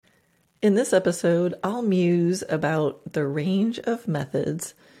In this episode, I'll muse about the range of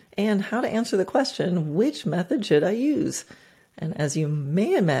methods and how to answer the question, which method should I use? And as you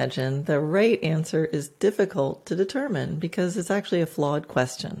may imagine, the right answer is difficult to determine because it's actually a flawed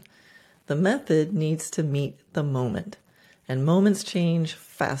question. The method needs to meet the moment, and moments change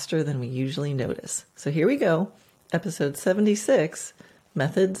faster than we usually notice. So here we go, episode 76,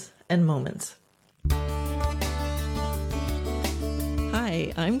 Methods and Moments.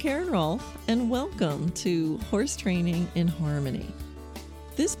 Hi, I'm Karen Rolfe, and welcome to Horse Training in Harmony.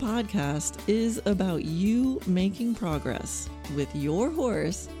 This podcast is about you making progress with your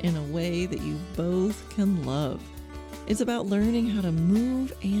horse in a way that you both can love. It's about learning how to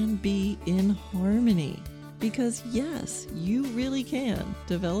move and be in harmony. Because yes, you really can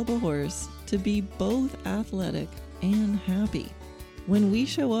develop a horse to be both athletic and happy. When we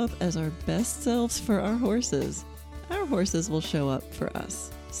show up as our best selves for our horses will show up for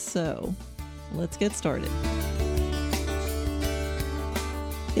us. So, let's get started.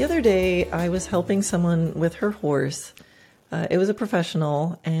 The other day, I was helping someone with her horse. It was a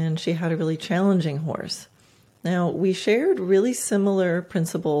professional, and she had a really challenging horse. Now, we shared really similar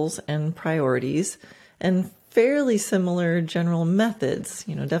principles and priorities, and fairly similar general methods,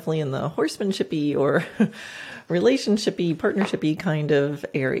 definitely in the horsemanship-y or relationship-y, partnership-y kind of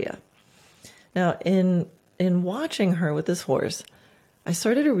area. Now, in watching her with this horse, I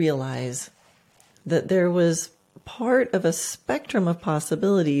started to realize that there was part of a spectrum of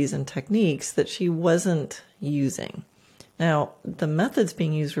possibilities and techniques that she wasn't using. Now, the methods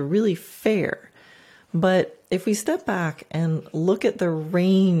being used were really fair, but if we step back and look at the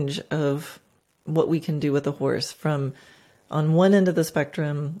range of what we can do with a horse, from on one end of the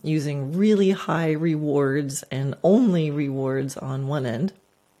spectrum using really high rewards and only rewards on one end,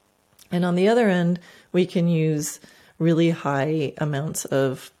 and on the other end, we can use really high amounts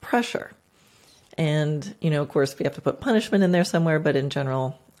of pressure. And, of course, we have to put punishment in there somewhere, but in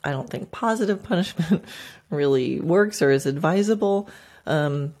general, I don't think positive punishment really works or is advisable.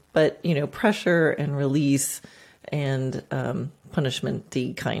 But, pressure and release and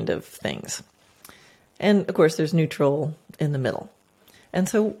punishment-y kind of things. And, of course, there's neutral in the middle. And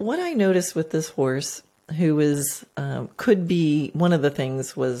so what I noticed with this horse, who is, could be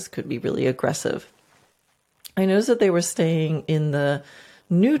really aggressive. I noticed that they were staying in the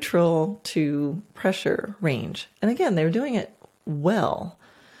neutral to pressure range. And again, they were doing it well.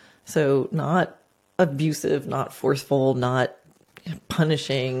 So not abusive, not forceful, not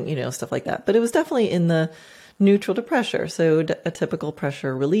punishing, stuff like that. But it was definitely in the neutral to pressure. So a typical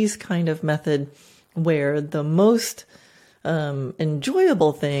pressure release kind of method where the most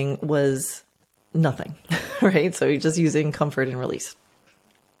enjoyable thing was nothing, right? So you're just using comfort and release.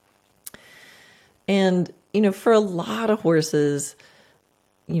 And, for a lot of horses,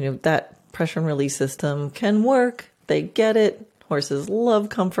 that pressure and release system can work. They get it. Horses love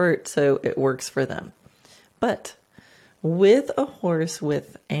comfort, so it works for them. But with a horse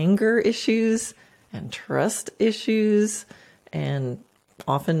with anger issues and trust issues and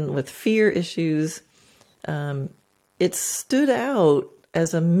often with fear issues, it stood out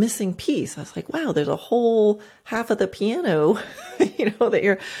as a missing piece. I was like, wow, there's a whole half of the piano,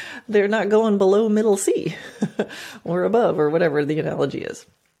 that they're not going below middle C or above or whatever the analogy is.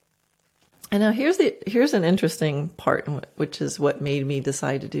 And now here's an interesting part, which is what made me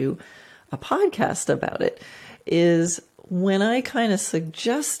decide to do a podcast about it, is when I kind of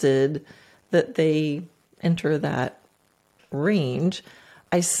suggested that they enter that range,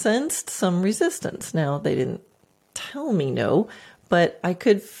 I sensed some resistance. Now, they didn't tell me no, but I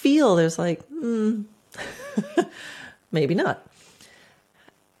could feel there's like, maybe not.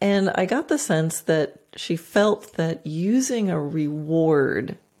 And I got the sense that she felt that using a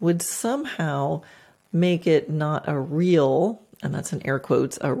reward would somehow make it not a real, and that's in air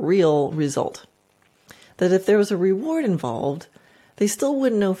quotes, a real result. That if there was a reward involved, they still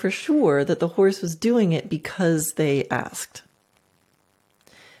wouldn't know for sure that the horse was doing it because they asked.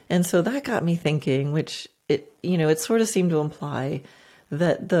 And so that got me thinking, which it sort of seemed to imply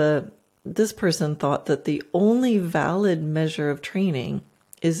that this person thought that the only valid measure of training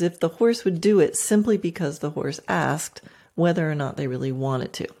is if the horse would do it simply because the horse asked, whether or not they really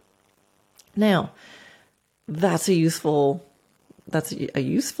wanted to. Now, that's a useful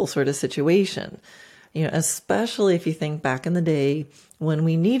sort of situation. Especially if you think back in the day when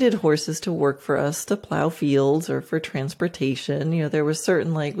we needed horses to work for us to plow fields or for transportation. There was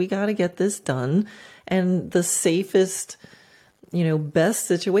certain we got to get this done. And the safest, best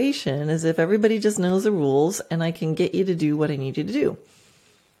situation is if everybody just knows the rules and I can get you to do what I need you to do.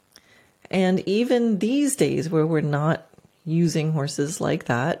 And even these days where we're not using horses like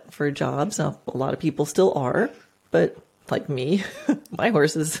that for jobs. Now, a lot of people still are, but like me, my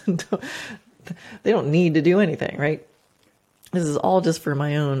horses, they don't need to do anything, right? This is all just for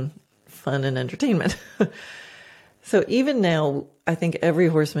my own fun and entertainment. So even now, I think every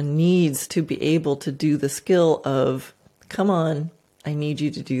horseman needs to be able to do the skill of, come on, I need you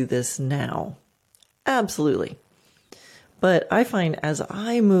to do this now. Absolutely. But I find as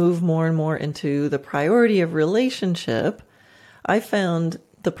I move more and more into the priority of relationship, I found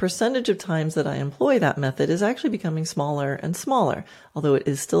the percentage of times that I employ that method is actually becoming smaller and smaller, although it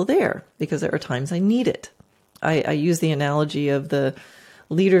is still there because there are times I need it. I use the analogy of the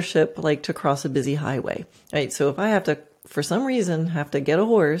leadership like to cross a busy highway, right? So if I have to, for some reason, have to get a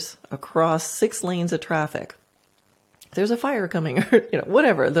horse across 6 lanes of traffic, there's a fire coming or,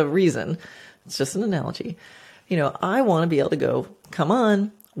 whatever the reason, it's just an analogy. I want to be able to go, come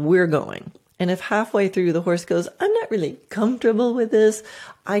on, we're going. And if halfway through the horse goes, I'm not really comfortable with this,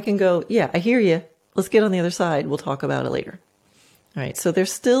 I can go, yeah, I hear you. Let's get on the other side. We'll talk about it later. All right. So there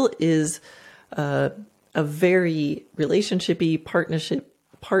still is a very relationshipy,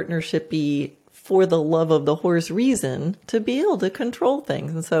 partnershipy, for the love of the horse reason to be able to control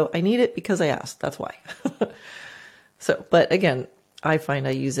things. And so I need it because I asked. That's why. But again, I find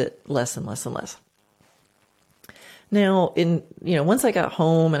I use it less and less and less. Now, once I got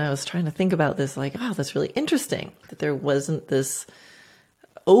home and I was trying to think about this, like, oh, that's really interesting that there wasn't this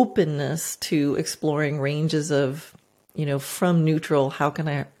openness to exploring ranges of, from neutral, how can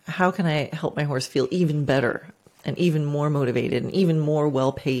I help my horse feel even better and even more motivated and even more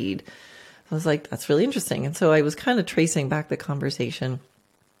well paid? I was like, that's really interesting. And so I was kind of tracing back the conversation.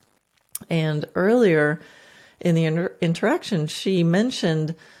 And earlier in the interaction, she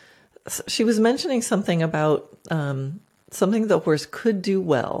was mentioning something about something the horse could do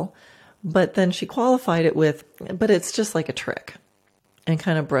well, but then she qualified it with, but it's just like a trick, and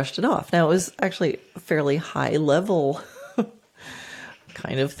kind of brushed it off. Now, it was actually a fairly high level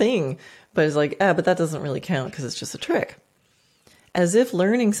kind of thing, but it's like, but that doesn't really count because it's just a trick. As if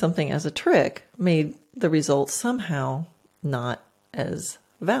learning something as a trick made the results somehow not as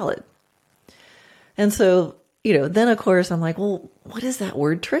valid. And so, then of course I'm like, well, what does that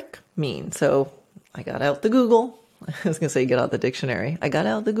word trick mean? So I got out the Google. I was going to say get out the dictionary. I got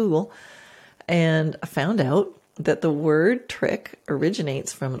out the Google and I found out that the word trick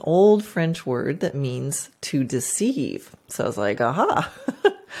originates from an old French word that means to deceive. So I was like, aha,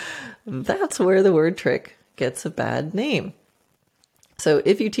 that's where the word trick gets a bad name. So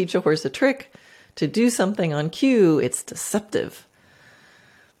if you teach a horse a trick to do something on cue, it's deceptive.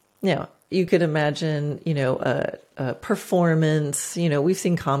 Now, you could imagine, a performance, we've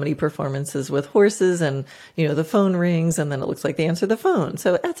seen comedy performances with horses and, the phone rings and then it looks like they answer the phone.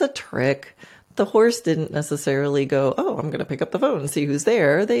 So that's a trick. The horse didn't necessarily go, oh, I'm going to pick up the phone and see who's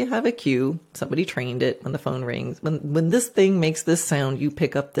there. They have a cue. Somebody trained it when the phone rings. When this thing makes this sound, you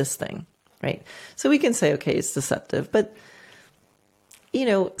pick up this thing, right? So we can say, okay, it's deceptive, but,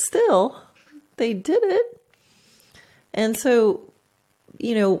 still they did it. And so,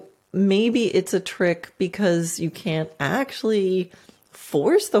 maybe it's a trick because you can't actually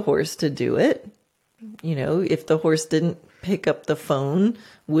force the horse to do it. If the horse didn't pick up the phone,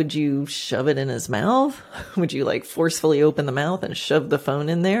 would you shove it in his mouth? Would you forcefully open the mouth and shove the phone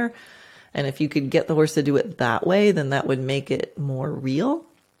in there? And if you could get the horse to do it that way, then that would make it more real.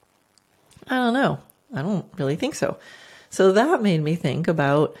 I don't know. I don't really think so. So that made me think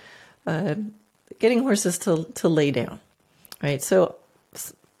about getting horses to lay down, right? So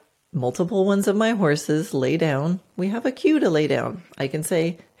multiple ones of my horses lay down. We have a cue to lay down. I can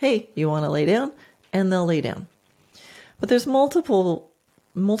say, hey, you want to lay down? And they'll lay down. But there's multiple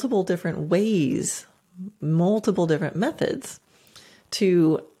different ways, multiple different methods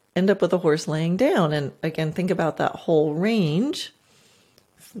to end up with a horse laying down. And again, think about that whole range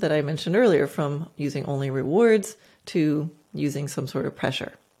that I mentioned earlier, from using only rewards to using some sort of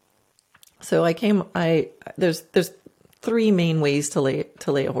pressure. So there's 3 main ways to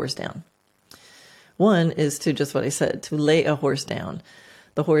lay a horse down. One is to just what I said, to lay a horse down.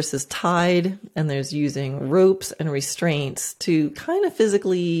 The horse is tied and there's using ropes and restraints to kind of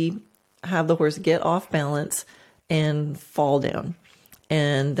physically have the horse get off balance and fall down.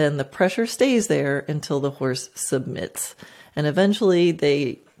 And then the pressure stays there until the horse submits. And eventually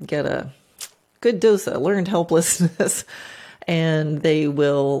they get a good dose of learned helplessness and they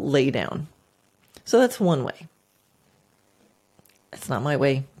will lay down. So that's one way. It's not my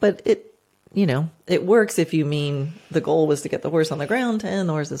way, but it works if you mean the goal was to get the horse on the ground and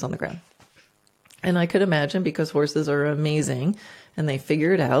the horse is on the ground. And I could imagine, because horses are amazing and they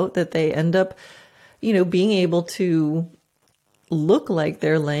figure it out, that they end up, being able to look like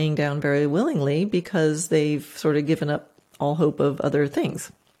they're laying down very willingly because they've sort of given up all hope of other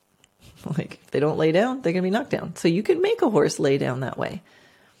things. Like if they don't lay down, they're going to be knocked down. So you can make a horse lay down that way.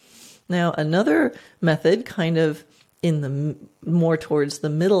 Now, another method kind of in the more towards the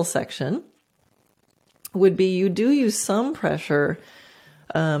middle section would be you do use some pressure,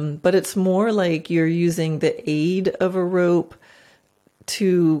 but it's more like you're using the aid of a rope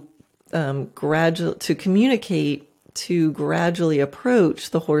to communicate, to gradually approach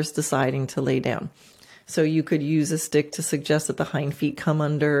the horse deciding to lay down. So you could use a stick to suggest that the hind feet come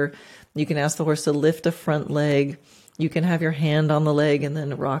under. You can ask the horse to lift a front leg. You can have your hand on the leg and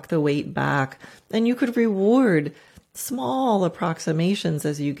then rock the weight back. And you could reward small approximations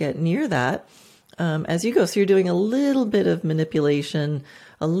as you get near that, as you go. So you're doing a little bit of manipulation,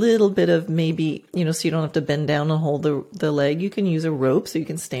 a little bit of maybe, so you don't have to bend down and hold the leg. You can use a rope so you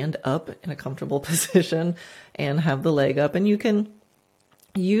can stand up in a comfortable position and have the leg up. And you can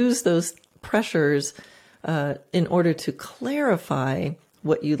use those pressures in order to clarify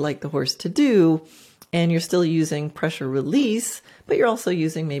what you'd like the horse to do. And you're still using pressure release, but you're also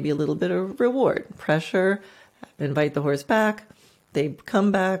using maybe a little bit of reward. Pressure, invite the horse back. They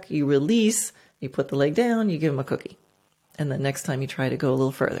come back, you release, you put the leg down, you give them a cookie. And then next time you try to go a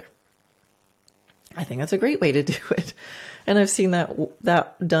little further. I think that's a great way to do it. And I've seen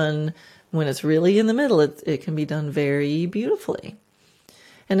that done when it's really in the middle. It can be done very beautifully.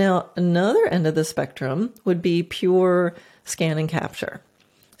 And now another end of the spectrum would be pure scan and capture.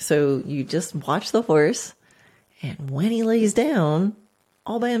 So you just watch the horse, and when he lays down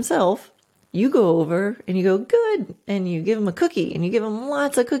all by himself, you go over and you go, good, and you give him a cookie, and you give him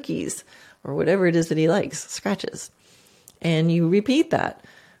lots of cookies, or whatever it is that he likes, scratches. And you repeat that.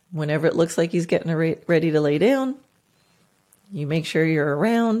 Whenever it looks like he's getting ready to lay down, you make sure you're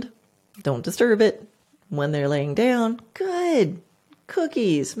around, don't disturb it. When they're laying down, good,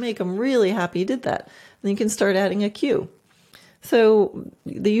 cookies, make them really happy you did that. And then you can start adding a cue. So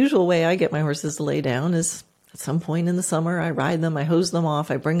the usual way I get my horses to lay down is at some point in the summer, I ride them, I hose them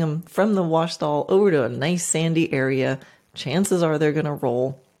off, I bring them from the wash stall over to a nice sandy area. Chances are they're going to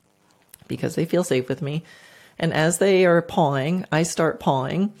roll because they feel safe with me. And as they are pawing, I start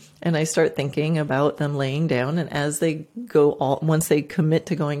pawing and I start thinking about them laying down. And as they once they commit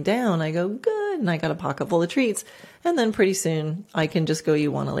to going down, I go, good. And I got a pocket full of treats. And then pretty soon I can just go,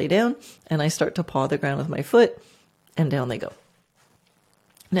 you want to lay down? And I start to paw the ground with my foot and down they go.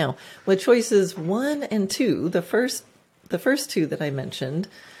 Now, with choices 1 and 2, the first two that I mentioned,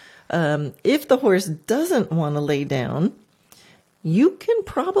 if the horse doesn't want to lay down, you can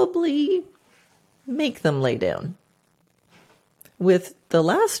probably make them lay down. With the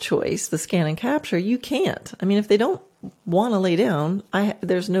last choice, the scan and capture, you can't. I mean, if they don't want to lay down,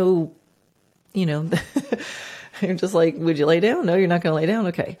 there's no, you're just like, would you lay down? No, you're not going to lay down.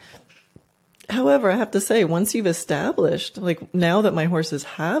 Okay. However, I have to say, once you've established, like now that my horses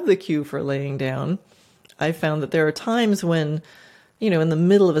have the cue for laying down, I found that there are times when, in the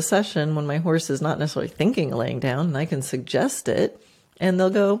middle of a session, when my horse is not necessarily thinking of laying down, and I can suggest it, and they'll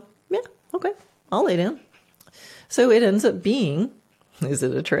go, yeah, okay, I'll lay down. So it ends up being, is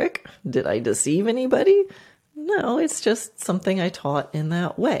it a trick? Did I deceive anybody? No, it's just something I taught in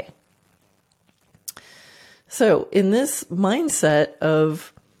that way. So in this mindset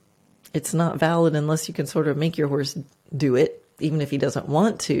of, it's not valid unless you can sort of make your horse do it, even if he doesn't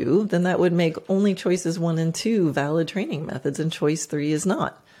want to, then that would make only choices 1 and 2 valid training methods, and choice 3 is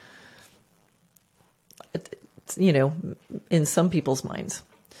not. In some people's minds.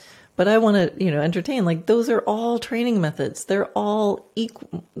 But I want to, entertain, like those are all training methods. They're all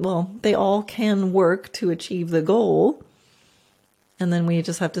equal. Well, they all can work to achieve the goal. And then we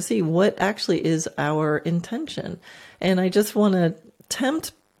just have to see what actually is our intention. And I just want to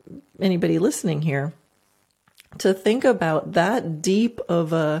tempt anybody listening here to think about that deep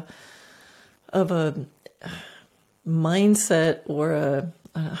of a mindset, or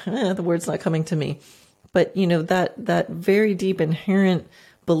the word's not coming to me, but that very deep inherent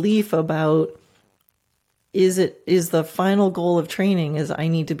belief about, is the final goal of training is I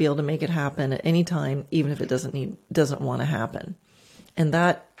need to be able to make it happen at any time, even if it doesn't want to happen. And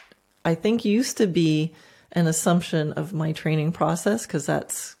that, I think, used to be an assumption of my training process, because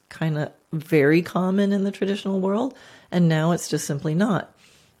that's kind of very common in the traditional world. And now it's just simply not.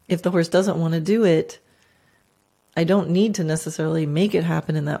 If the horse doesn't want to do it, I don't need to necessarily make it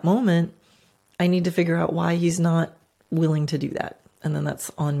happen in that moment. I need to figure out why he's not willing to do that. And then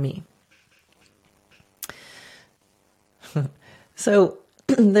that's on me. So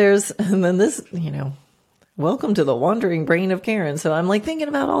and then this, welcome to the wandering brain of Karen. So I'm like thinking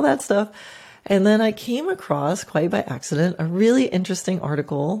about all that stuff. And then I came across, quite by accident, a really interesting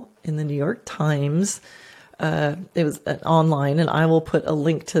article in the New York Times. It was online, and I will put a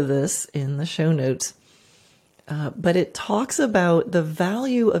link to this in the show notes. But it talks about the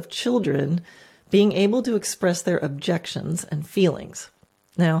value of children being able to express their objections and feelings.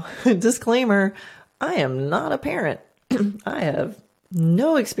 Now, disclaimer, I am not a parent. I have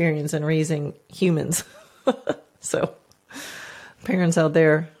no experience in raising humans. So, parents out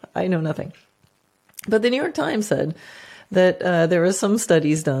there, I know nothing. But the New York Times said that there were some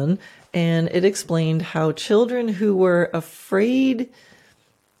studies done, and it explained how children who were afraid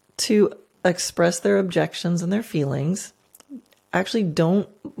to express their objections and their feelings actually don't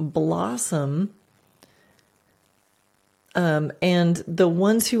blossom. And the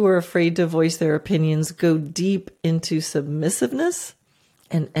ones who are afraid to voice their opinions go deep into submissiveness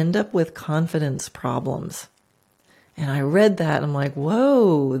and end up with confidence problems. And I read that and I'm like,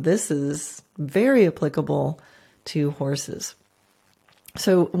 whoa, this is very applicable to horses.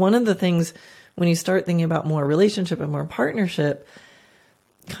 So one of the things when you start thinking about more relationship and more partnership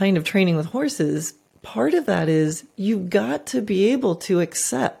kind of training with horses, part of that is you've got to be able to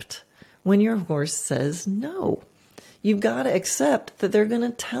accept when your horse says no. You've got to accept that they're going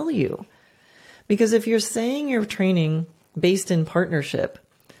to tell you. Because if you're saying you're training based in partnership,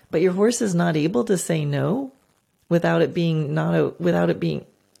 but your horse is not able to say no without it being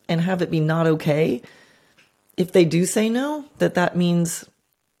and have it be not okay, if they do say no, that means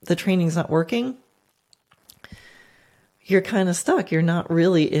the training's not working, you're kind of stuck. You're not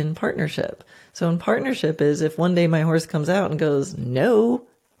really in partnership. So in partnership is if one day my horse comes out and goes, no,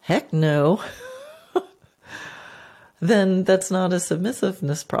 heck no, then that's not a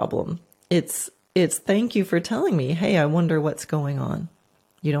submissiveness problem. It's thank you for telling me, hey, I wonder what's going on.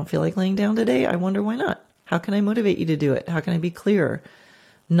 You don't feel like laying down today? I wonder why not. How can I motivate you to do it? How can I be clearer?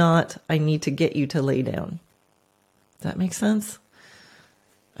 Not, I need to get you to lay down. Does that make sense?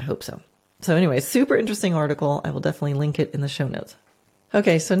 I hope so. So anyway, super interesting article. I will definitely link it in the show notes.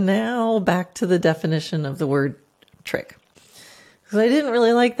 Okay, so now back to the definition of the word trick. Because I didn't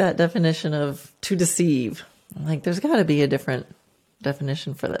really like that definition of to deceive. Like, there's got to be a different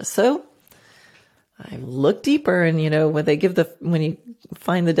definition for this. So I looked deeper, and when you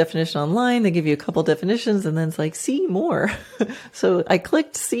find the definition online, they give you a couple definitions, and then it's like, see more. So I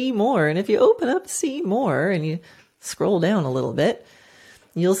clicked see more. And if you open up see more and you scroll down a little bit,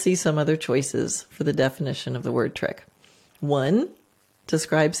 you'll see some other choices for the definition of the word trick. One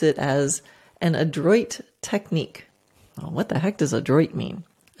describes it as an adroit technique. Well, what the heck does adroit mean?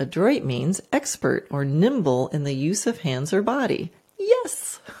 Adroit means expert or nimble in the use of hands or body.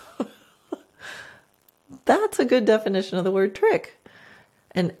 Yes! That's a good definition of the word trick.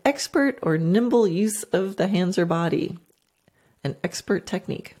 An expert or nimble use of the hands or body. An expert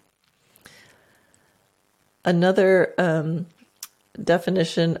technique. Another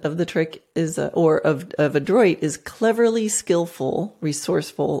definition of the trick is, of adroit is cleverly skillful,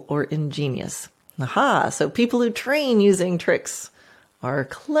 resourceful, or ingenious. Aha! So people who train using tricks are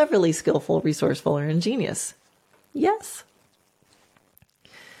cleverly skillful, resourceful, or ingenious. Yes.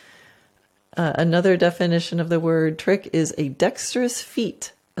 Another definition of the word trick is a dexterous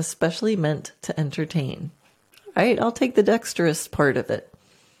feat, especially meant to entertain. All right, I'll take the dexterous part of it.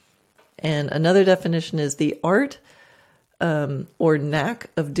 And another definition is the art or knack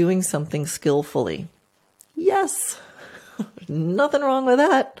of doing something skillfully. Yes, nothing wrong with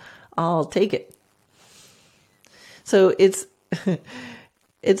that. I'll take it. So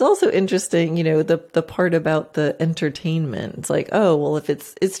it's also interesting, the part about the entertainment. It's like, oh, well, if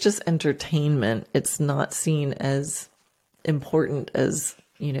it's just entertainment, it's not seen as important as,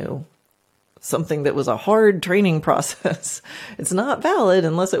 something that was a hard training process. It's not valid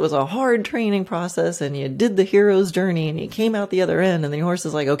unless it was a hard training process and you did the hero's journey and you came out the other end and the horse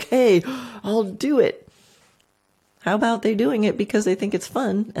is like, okay, I'll do it. How about they doing it because they think it's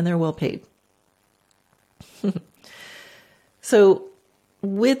fun and they're well paid? So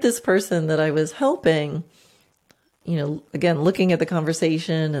with this person that I was helping, again, looking at the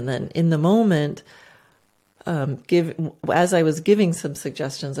conversation and then in the moment, as I was giving some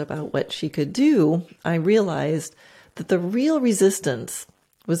suggestions about what she could do, I realized that the real resistance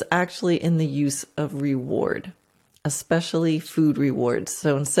was actually in the use of reward, especially food rewards.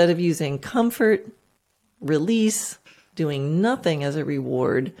 So instead of using comfort, release, doing nothing as a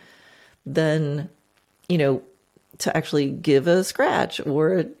reward, then, to actually give a scratch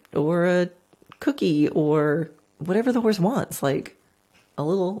or a cookie or whatever the horse wants, like a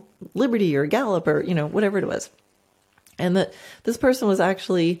little liberty or gallop or, whatever it was. And that this person was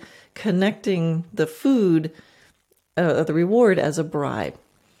actually connecting the food, the reward as a bribe.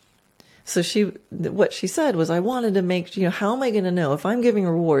 So what she said was, I wanted to make, how am I going to know if I'm giving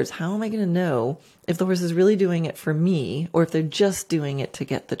rewards? How am I going to know if the horse is really doing it for me or if they're just doing it to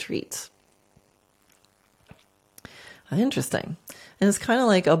get the treats? Interesting. And it's kind of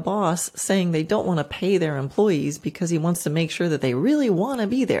like a boss saying they don't want to pay their employees because he wants to make sure that they really want to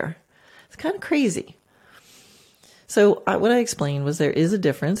be there. It's kind of crazy. So what I explained was there is a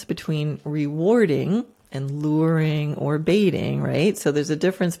difference between rewarding and luring or baiting, right? So there's a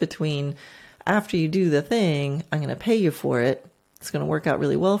difference between after you do the thing, I'm going to pay you for it. It's going to work out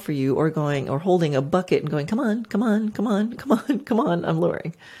really well for you, or holding a bucket and going, come on, come on, come on, come on, come on, I'm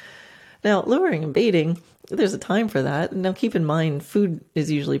luring. Now, luring and baiting, there's a time for that. Now, keep in mind, food is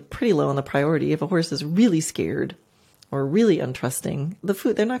usually pretty low on the priority. If a horse is really scared or really untrusting,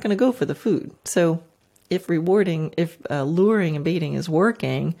 they're not going to go for the food. So if luring and baiting is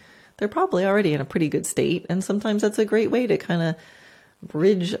working, they're probably already in a pretty good state. And sometimes that's a great way to kind of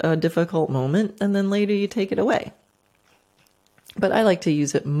bridge a difficult moment, and then later you take it away. But I like to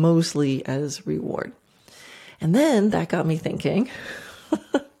use it mostly as reward. And then that got me thinking.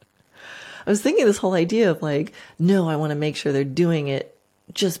 I was thinking this whole idea of no, I want to make sure they're doing it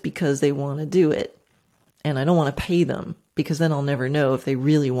just because they want to do it. And I don't want to pay them because then I'll never know if they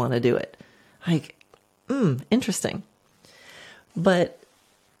really want to do it. Interesting. But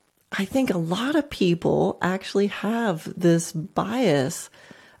I think a lot of people actually have this bias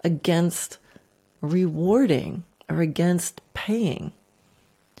against rewarding or against paying.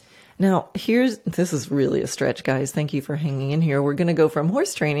 Now, this is really a stretch, guys. Thank you for hanging in here. We're going to go from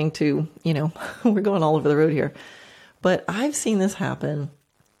horse training to, we're going all over the road here. But I've seen this happen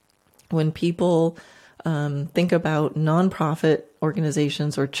when people think about nonprofit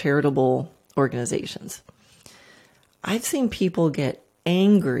organizations or charitable organizations. I've seen people get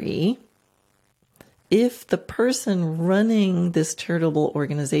angry if the person running this charitable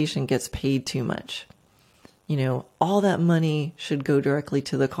organization gets paid too much. All that money should go directly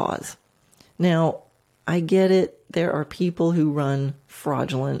to the cause. Now, I get it. There are people who run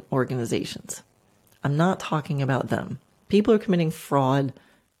fraudulent organizations. I'm not talking about them. People are committing fraud.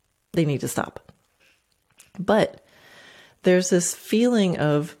 They need to stop. But there's this feeling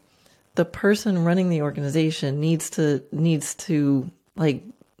of the person running the organization needs to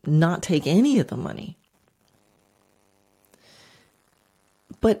not take any of the money.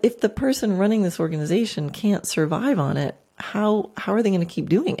 But if the person running this organization can't survive on it, how are they going to keep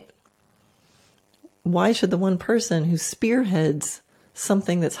doing it? Why should the one person who spearheads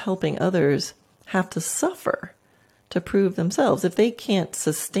something that's helping others have to suffer to prove themselves? If they can't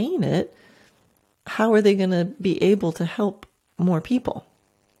sustain it, how are they going to be able to help more people?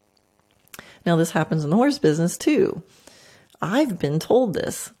 Now, this happens in the horse business too. I've been told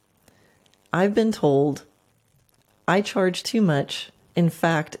this. I've been told I charge too much. In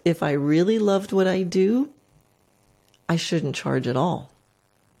fact, if I really loved what I do, I shouldn't charge at all.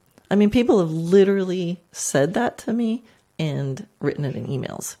 I mean, people have literally said that to me and written it in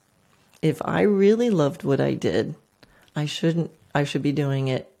emails. If I really loved what I did, I should be doing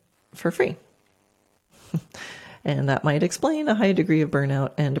it for free. And that might explain a high degree of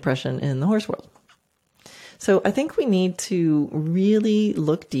burnout and depression in the horse world. So I think we need to really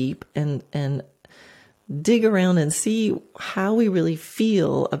look deep and dig around and see how we really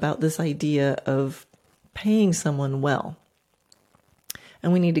feel about this idea of paying someone well.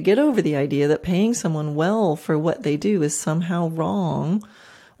 And we need to get over the idea that paying someone well for what they do is somehow wrong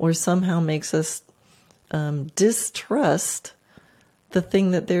or somehow makes us distrust the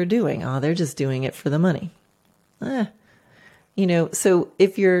thing that they're doing. They're just doing it for the money. So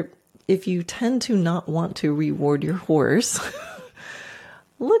if you tend to not want to reward your horse,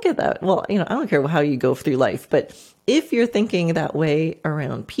 look at that. Well, I don't care how you go through life, but if you're thinking that way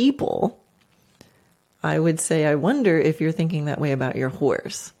around people, I would say, I wonder if you're thinking that way about your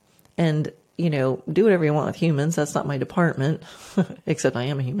horse. And, do whatever you want with humans. That's not my department, except I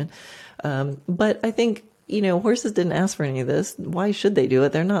am a human. But I think, horses didn't ask for any of this. Why should they do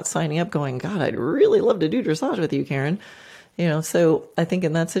it? They're not signing up going, God, I'd really love to do dressage with you, Karen. So I think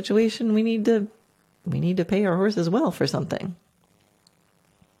in that situation, we need to pay our horses well for something.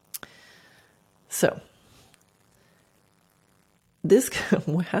 So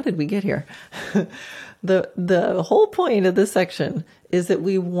how did we get here? The whole point of this section is that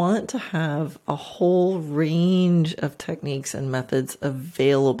we want to have a whole range of techniques and methods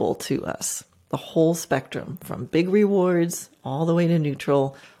available to us. The whole spectrum, from big rewards all the way to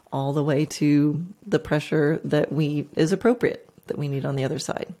neutral, all the way to the pressure that is appropriate, that we need on the other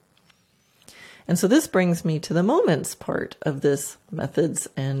side. And so this brings me to the moments part of this methods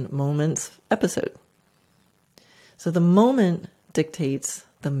and moments episode. So the moment dictates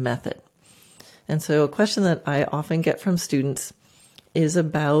the method. And so a question that I often get from students is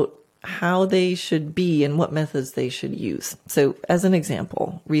about how they should be and what methods they should use. So as an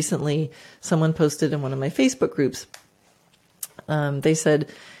example, recently someone posted in one of my Facebook groups, they said,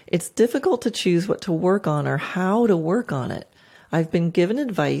 it's difficult to choose what to work on or how to work on it. I've been given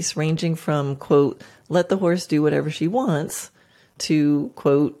advice ranging from, quote, let the horse do whatever she wants, to,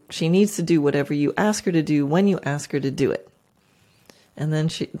 quote, she needs to do whatever you ask her to do when you ask her to do it. And then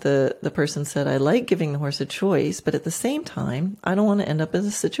the person said, I like giving the horse a choice, but at the same time, I don't want to end up in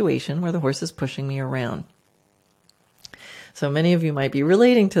a situation where the horse is pushing me around. So many of you might be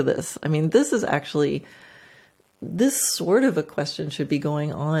relating to this. I mean, this sort of a question should be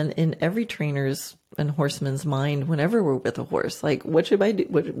going on in every trainer's and horseman's mind whenever we're with a horse. Like, what should I do?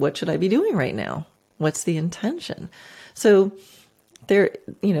 What should I be doing right now? What's the intention? So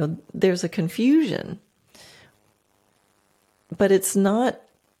there's a confusion, but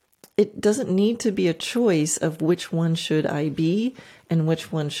it doesn't need to be a choice of which one should I be and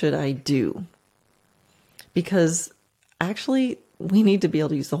which one should I do. Because actually, we need to be able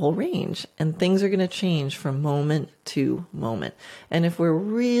to use the whole range, and things are going to change from moment to moment. And if we're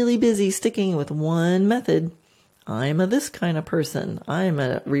really busy sticking with one method, I'm a this kind of person, I'm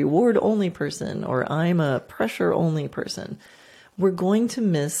a reward only person, or I'm a pressure only person, we're going to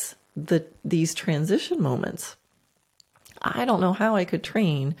miss these transition moments. I don't know how I could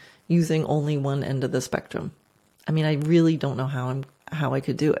train using only one end of the spectrum. I mean, I really don't know how I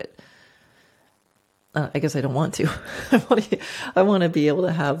could do it. I guess I don't want to. I want to be able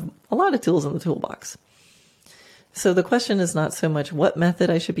to have a lot of tools in the toolbox. So the question is not so much what method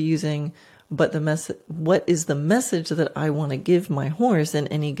I should be using, but what is the message that I want to give my horse in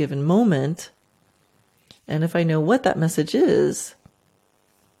any given moment? And if I know what that message is,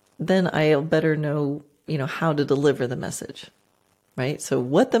 then I'll better know, how to deliver the message, right? So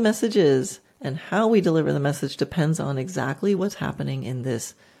what the message is and how we deliver the message depends on exactly what's happening in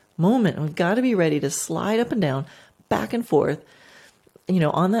this moment. And we've got to be ready to slide up and down, back and forth,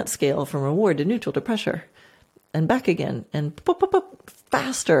 on that scale from reward to neutral to pressure and back again and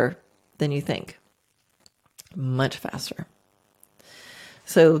faster than you think. Much faster.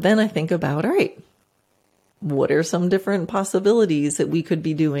 So then I think about, all right, what are some different possibilities that we could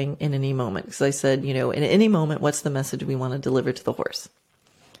be doing in any moment? Because I said, in any moment, what's the message we want to deliver to the horse?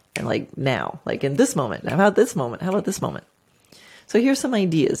 And like now, like in this moment, how about this moment? How about this moment? So here's some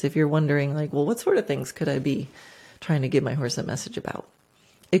ideas if you're wondering, like, well, what sort of things could I be trying to give my horse a message about?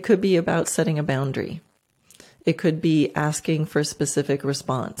 It could be about setting a boundary. It could be asking for a specific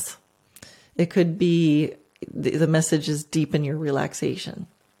response. It could be the message is deepen your relaxation.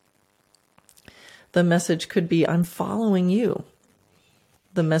 The message could be, I'm following you.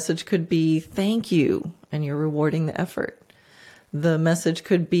 The message could be, thank you, and you're rewarding the effort. The message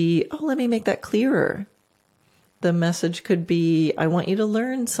could be, oh, let me make that clearer. The message could be, I want you to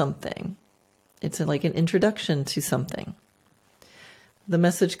learn something. It's like an introduction to something. The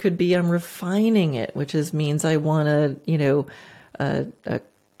message could be, I'm refining it, which means I want a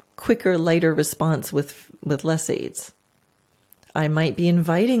quicker, lighter response with less aids. I might be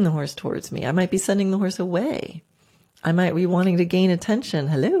inviting the horse towards me. I might be sending the horse away. I might be wanting to gain attention.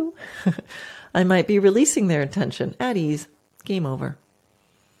 Hello. I might be releasing their attention. At ease. Game over.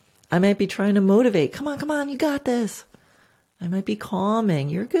 I might be trying to motivate. Come on, you got this. I might be calming.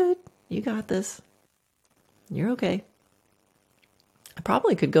 You're good. You got this. You're okay. I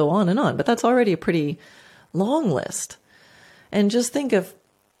probably could go on and on, but that's already a pretty long list. And just think of,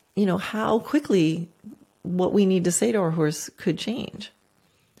 how quickly what we need to say to our horse could change.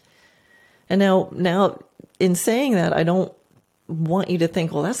 And now in saying that, I don't want you to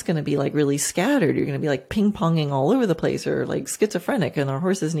think, well, that's going to be like really scattered. You're going to be like ping-ponging all over the place or like schizophrenic, and our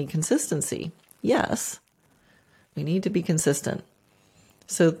horses need consistency. Yes, we need to be consistent.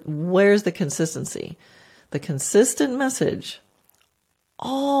 So where's the consistency? The consistent message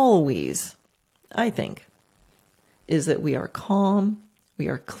always, I think, is that we are calm, we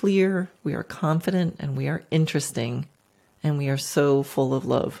are clear, we are confident, and we are interesting, and we are so full of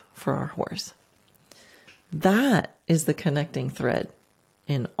love for our horse. That is the connecting thread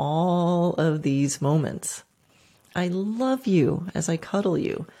in all of these moments. I love you as I cuddle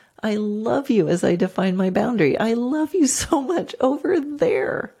you. I love you as I define my boundary. I love you so much over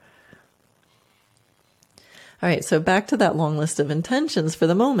there. All right, so back to that long list of intentions for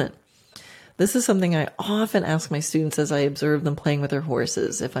the moment. This is something I often ask my students as I observe them playing with their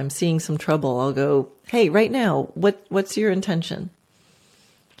horses. If I'm seeing some trouble, I'll go, hey, right now, what's your intention?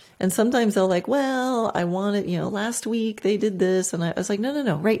 And sometimes they'll like, well, I want it, last week they did this. And I was like,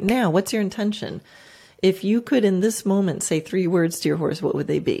 no, right now, what's your intention? If you could in this moment say 3 words to your horse, what would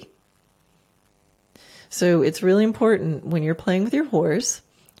they be? So it's really important when you're playing with your horse,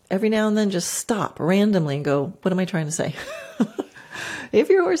 every now and then just stop randomly and go, what am I trying to say? If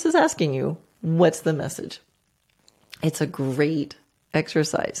your horse is asking you, what's the message? It's a great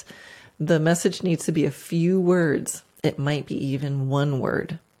exercise. The message needs to be a few words. It might be even one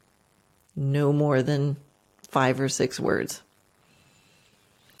word, no more than 5 or 6 words.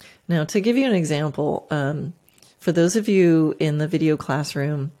 Now, to give you an example, for those of you in the video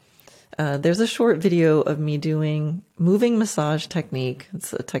classroom, there's a short video of me doing moving massage technique.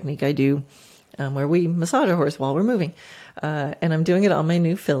 It's a technique I do where we massage a horse while we're moving. And I'm doing it on my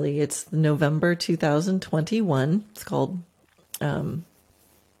new filly. It's November 2021. It's called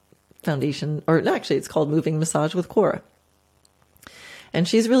it's called Moving Massage with Cora. And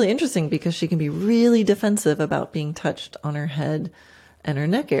she's really interesting because she can be really defensive about being touched on her head and her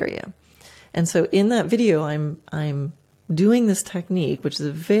neck area. And so in that video, I'm doing this technique, which is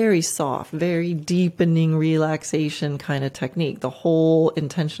a very soft, very deepening relaxation kind of technique. The whole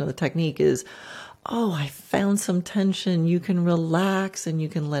intention of the technique is, oh, I found some tension. You can relax and you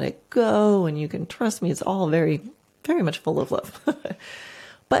can let it go and you can trust me. It's all very, very much full of love.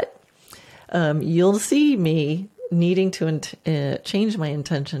 But you'll see me needing to change my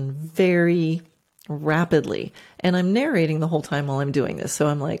intention very rapidly. And I'm narrating the whole time while I'm doing this. So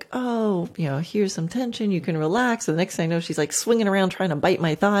I'm like, oh, here's some tension. You can relax. And the next thing I know, she's like swinging around trying to bite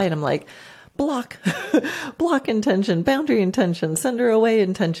my thigh. And I'm like, block, block intention, boundary intention, send her away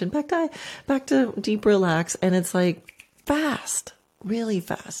intention, back to deep relax. And it's like fast, really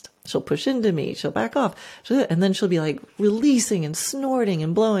fast. She'll push into me. She'll back off. And then she'll be like releasing and snorting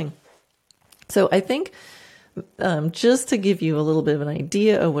and blowing. So I think just to give you a little bit of an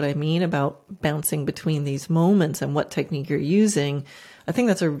idea of what I mean about bouncing between these moments and what technique you're using, I think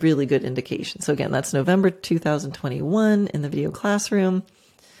that's a really good indication. So again, that's November 2021 in the video classroom.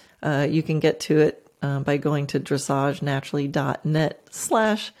 You can get to it by going to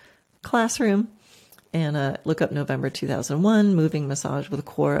dressagenaturally.net/classroom and look up November 2001, Moving Massage with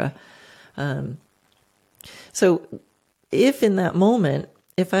Cora. So if in that moment,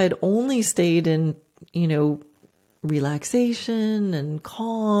 if I had only stayed in, relaxation and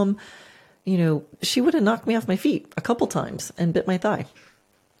calm, she would have knocked me off my feet a couple times and bit my thigh.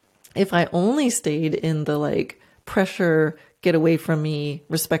 If I only stayed in the pressure, get away from me,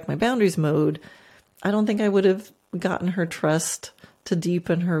 respect my boundaries mode, I don't think I would have gotten her trust to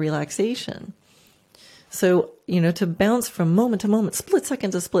deepen her relaxation. So, to bounce from moment to moment, split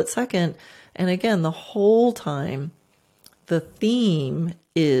second to split second. And again, the whole time, the theme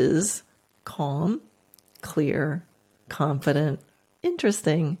is calm, clear, confident,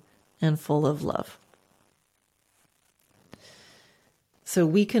 interesting, and full of love. So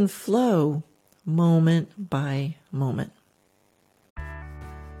we can flow moment by moment.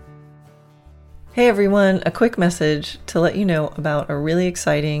 Hey everyone, a quick message to let you know about a really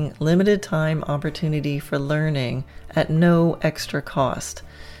exciting limited time opportunity for learning at no extra cost.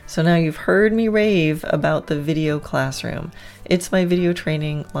 So now you've heard me rave about the video classroom. It's my video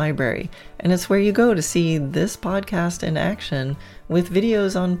training library, and it's where you go to see this podcast in action with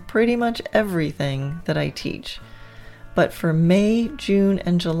videos on pretty much everything that I teach. But for May, June,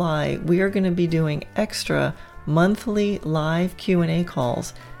 and July, we are going to be doing extra monthly live Q&A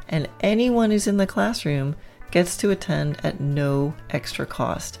calls, and anyone who's in the classroom gets to attend at no extra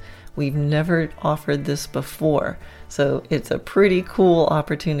cost. We've never offered this before, so it's a pretty cool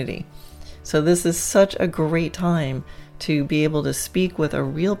opportunity. So this is such a great time to be able to speak with a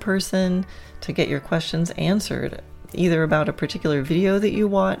real person, to get your questions answered, either about a particular video that you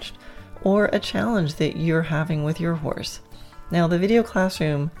watched or a challenge that you're having with your horse. Now, the video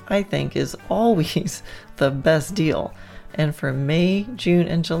classroom, I think, is always the best deal. And for May, June,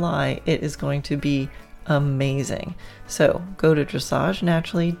 and July, it is going to be amazing. So go to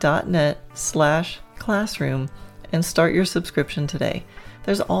dressagenaturally.net/classroom and start your subscription today.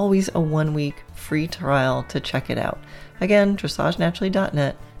 There's always a 1-week free trial to check it out. Again,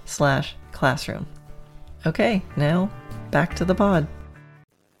 dressagenaturally.net/classroom. Okay, now back to the pod.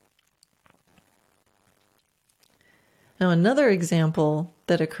 Now, another example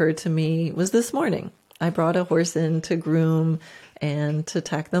that occurred to me was this morning. I brought a horse in to groom and to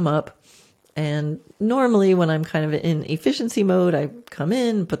tack them up. And normally when I'm kind of in efficiency mode, I come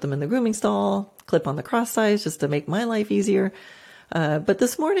in, put them in the grooming stall, clip on the cross ties just to make my life easier. But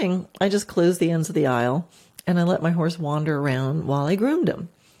this morning, I just closed the ends of the aisle and I let my horse wander around while I groomed him.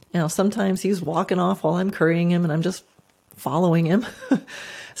 Now, sometimes he's walking off while I'm currying him and I'm just following him.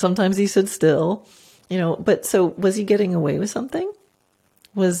 Sometimes he stood still, but so was he getting away with something?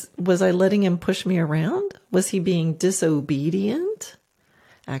 Was I letting him push me around? Was he being disobedient?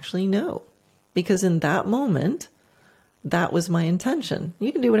 Actually, no. because in that moment, that was my intention.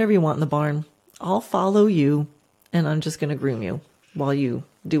 You can do whatever you want in the barn. I'll follow you, and I'm just going to groom you while you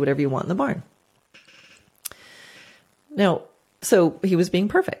do whatever you want in the barn. Now, so he was being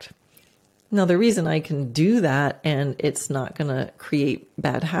perfect. Now, the reason I can do that and it's not going to create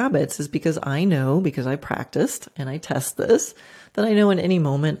bad habits is because I know, because I practiced and I test this, that I know in any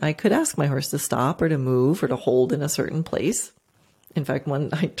moment I could ask my horse to stop or to move or to hold in a certain place. In fact, when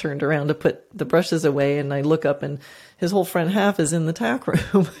I turned around to put the brushes away and I look up and his whole front half is in the tack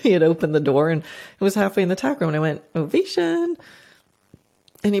room. He had opened the door and it was halfway in the tack room and I went, ovation.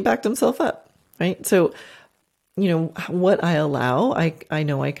 And he backed himself up, right? So, what I allow, I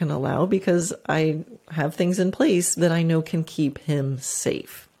know I can allow because I have things in place that I know can keep him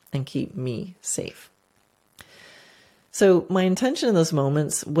safe and keep me safe. So my intention in those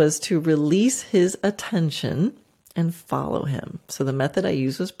moments was to release his attention and follow him. So the method I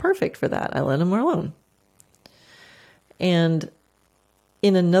used was perfect for that. I let him alone. And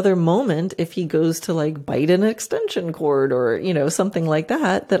in another moment, if he goes to like bite an extension cord or, something like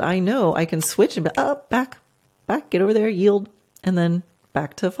that, that I know I can switch and be up, back, get over there, yield, and then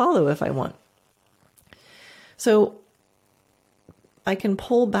back to follow if I want. So I can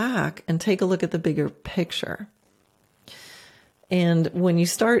pull back and take a look at the bigger picture. And when you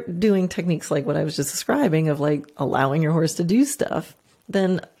start doing techniques like what I was just describing of like allowing your horse to do stuff,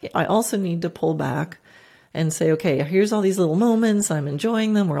 then I also need to pull back and say, okay, here's all these little moments. I'm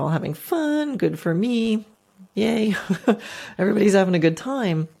enjoying them. We're all having fun. Good for me. Yay. Everybody's having a good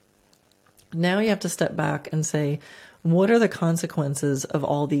time. Now you have to step back and say, what are the consequences of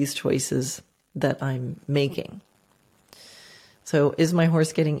all these choices that I'm making? So is my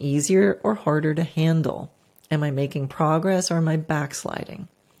horse getting easier or harder to handle? Am I making progress or am I backsliding?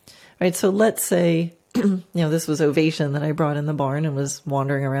 Right. So let's say, this was Ovation that I brought in the barn and was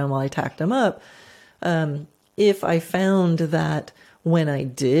wandering around while I tacked him up. If I found that when I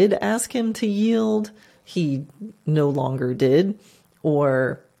did ask him to yield, he no longer did,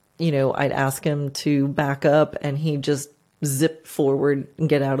 or, I'd ask him to back up and he just zip forward and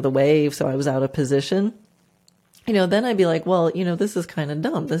get out of the way. So I was out of position, then I'd be like, well, this is kind of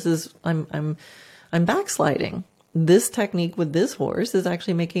dumb. I'm backsliding. This technique with this horse is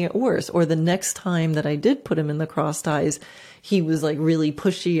actually making it worse. Or the next time that I did put him in the cross ties, he was like really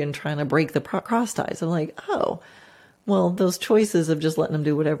pushy and trying to break the cross ties. I'm like, oh, well, those choices of just letting him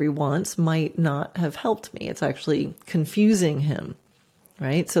do whatever he wants might not have helped me. It's actually confusing him,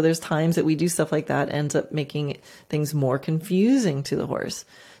 right? So there's times that we do stuff like that ends up making things more confusing to the horse.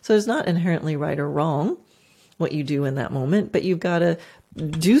 So it's not inherently right or wrong what you do in that moment, but you've got to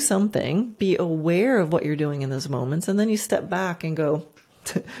do something, be aware of what you're doing in those moments, and then you step back and go,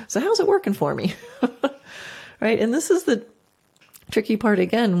 so how's it working for me? Right? And this is the tricky part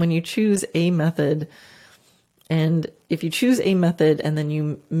again, when you choose a method, and if you choose a method and then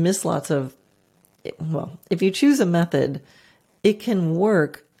you miss if you choose a method, it can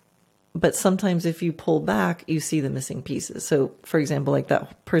work, but sometimes if you pull back, you see the missing pieces. So for example, like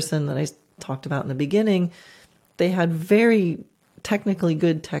that person that I talked about in the beginning, they had very technically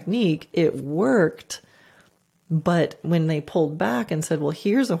good technique. It worked, but when they pulled back and said, well,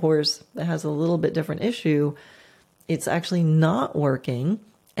 here's a horse that has a little bit different issue, it's actually not working.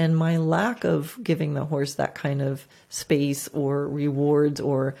 And my lack of giving the horse that kind of space or rewards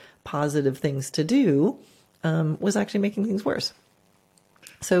or positive things to do was actually making things worse.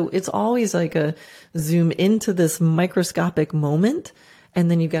 So it's always like a zoom into this microscopic moment, and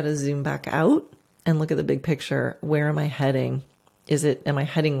then you've got to zoom back out and look at the big picture. Where am I heading? Am I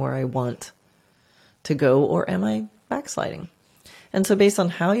heading where I want to go, or am I backsliding? And so based on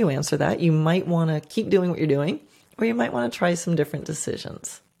how you answer that, you might want to keep doing what you're doing, or you might want to try some different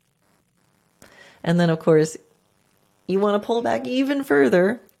decisions. And then, of course, you want to pull back even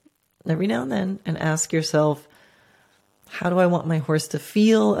further every now and then and ask yourself, how do I want my horse to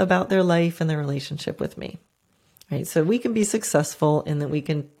feel about their life and their relationship with me? Right? So we can be successful in that we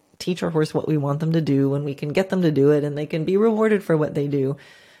can teach our horse what we want them to do, and we can get them to do it, and they can be rewarded for what they do.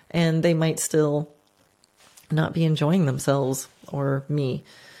 And they might still not be enjoying themselves or me.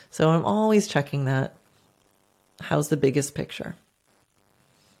 So I'm always checking that. How's the biggest picture?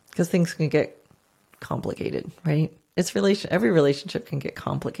 Because things can get complicated, right? Every relationship can get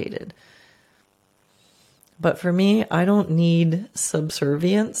complicated. But for me, I don't need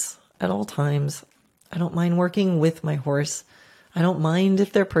subservience at all times. I don't mind working with my horse. I don't mind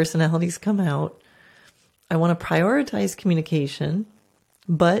if their personalities come out. I want to prioritize communication,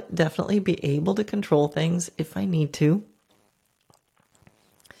 but definitely be able to control things if I need to.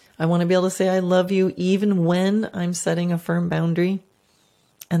 I want to be able to say I love you even when I'm setting a firm boundary.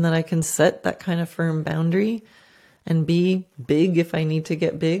 and that I can set that kind of firm boundary and be big if I need to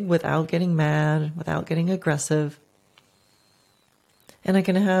get big without getting mad, without getting aggressive. And I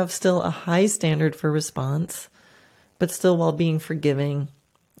can have still a high standard for response, but still while being forgiving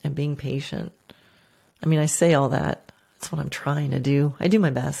and being patient. I mean, I say all that. That's what I'm trying to do. I do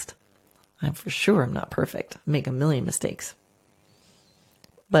my best. I'm for sure I'm not perfect. I make a million mistakes.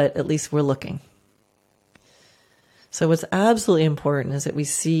 But at least we're looking. So what's absolutely important is that we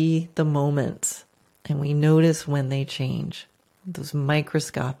see the moments and we notice when they change, those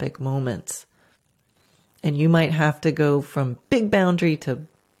microscopic moments. And you might have to go from big boundary to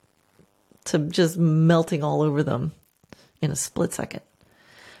just melting all over them in a split second.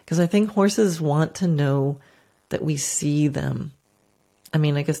 Because I think horses want to know that we see them. I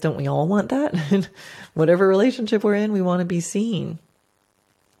mean, I guess don't we all want that? Whatever relationship we're in, we want to be seen.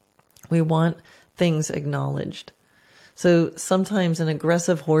 We want things acknowledged. So sometimes an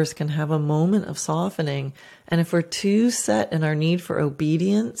aggressive horse can have a moment of softening. And if we're too set in our need for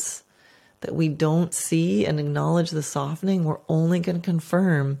obedience, that we don't see and acknowledge the softening, we're only going to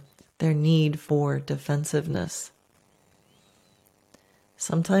confirm their need for defensiveness.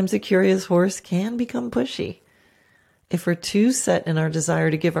 Sometimes a curious horse can become pushy. If we're too set in our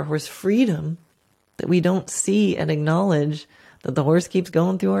desire to give our horse freedom, that we don't see and acknowledge that the horse keeps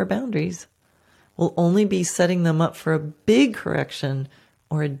going through our boundaries, we'll only be setting them up for a big correction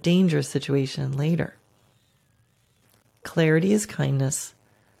or a dangerous situation later. Clarity is kindness,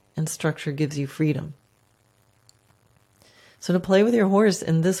 and structure gives you freedom. So to play with your horse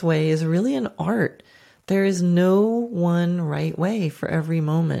in this way is really an art. There is no one right way for every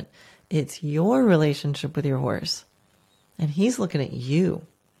moment. It's your relationship with your horse, and he's looking at you.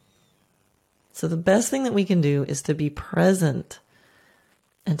 So the best thing that we can do is to be present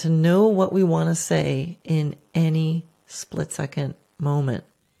and to know what we want to say in any split-second moment.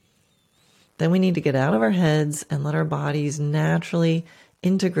 Then we need to get out of our heads and let our bodies naturally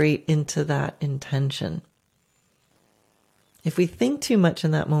integrate into that intention. If we think too much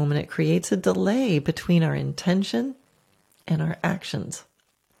in that moment, it creates a delay between our intention and our actions.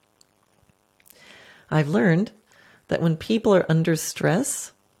 I've learned that when people are under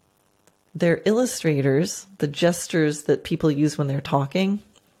stress, their illustrators, the gestures that people use when they're talking,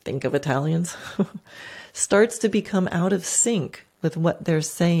 think of Italians, starts to become out of sync with what they're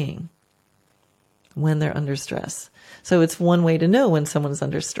saying when they're under stress. So it's one way to know when someone's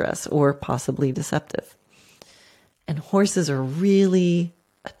under stress or possibly deceptive. And horses are really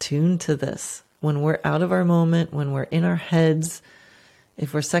attuned to this. When we're out of our moment, when we're in our heads,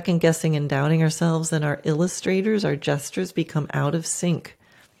 if we're second guessing and doubting ourselves, then our illustrators, our gestures become out of sync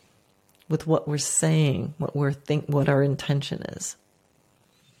with what we're saying, what our intention is.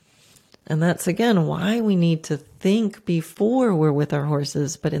 And that's, again, why we need to think before we're with our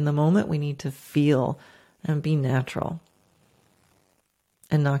horses, but in the moment we need to feel and be natural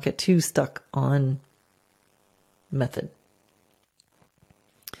and not get too stuck on method.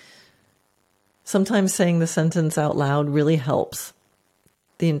 Sometimes saying the sentence out loud really helps.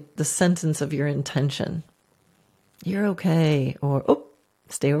 The sentence of your intention. You're okay, or, oh,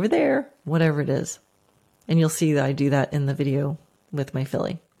 stay over there, whatever it is. And you'll see that I do that in the video with my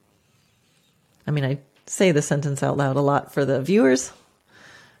filly. I mean, I say the sentence out loud a lot for the viewers,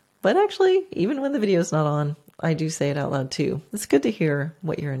 but actually, even when the video's not on, I do say it out loud too. It's good to hear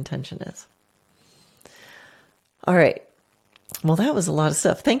what your intention is. All right. Well, that was a lot of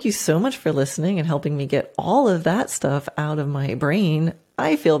stuff. Thank you so much for listening and helping me get all of that stuff out of my brain.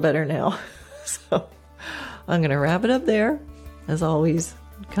 I feel better now. So I'm going to wrap it up there. As always,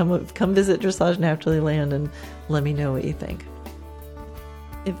 come visit Dressage Naturally Land and let me know what you think.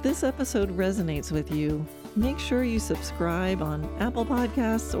 If this episode resonates with you, make sure you subscribe on Apple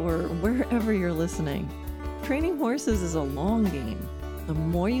Podcasts or wherever you're listening. Training horses is a long game. The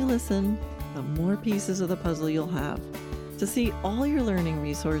more you listen, the more pieces of the puzzle you'll have. To see all your learning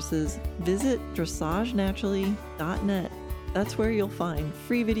resources, visit dressagenaturally.net. That's where you'll find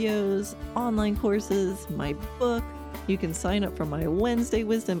free videos, online courses, my book. You can sign up for my Wednesday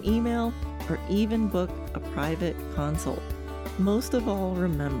Wisdom email or even book a private consult. Most of all,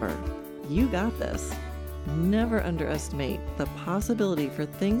 remember, you got this. Never underestimate the possibility for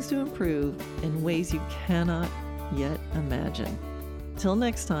things to improve in ways you cannot yet imagine. Till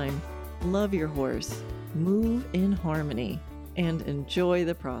next time, love your horse, move in harmony, and enjoy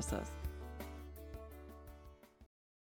the process.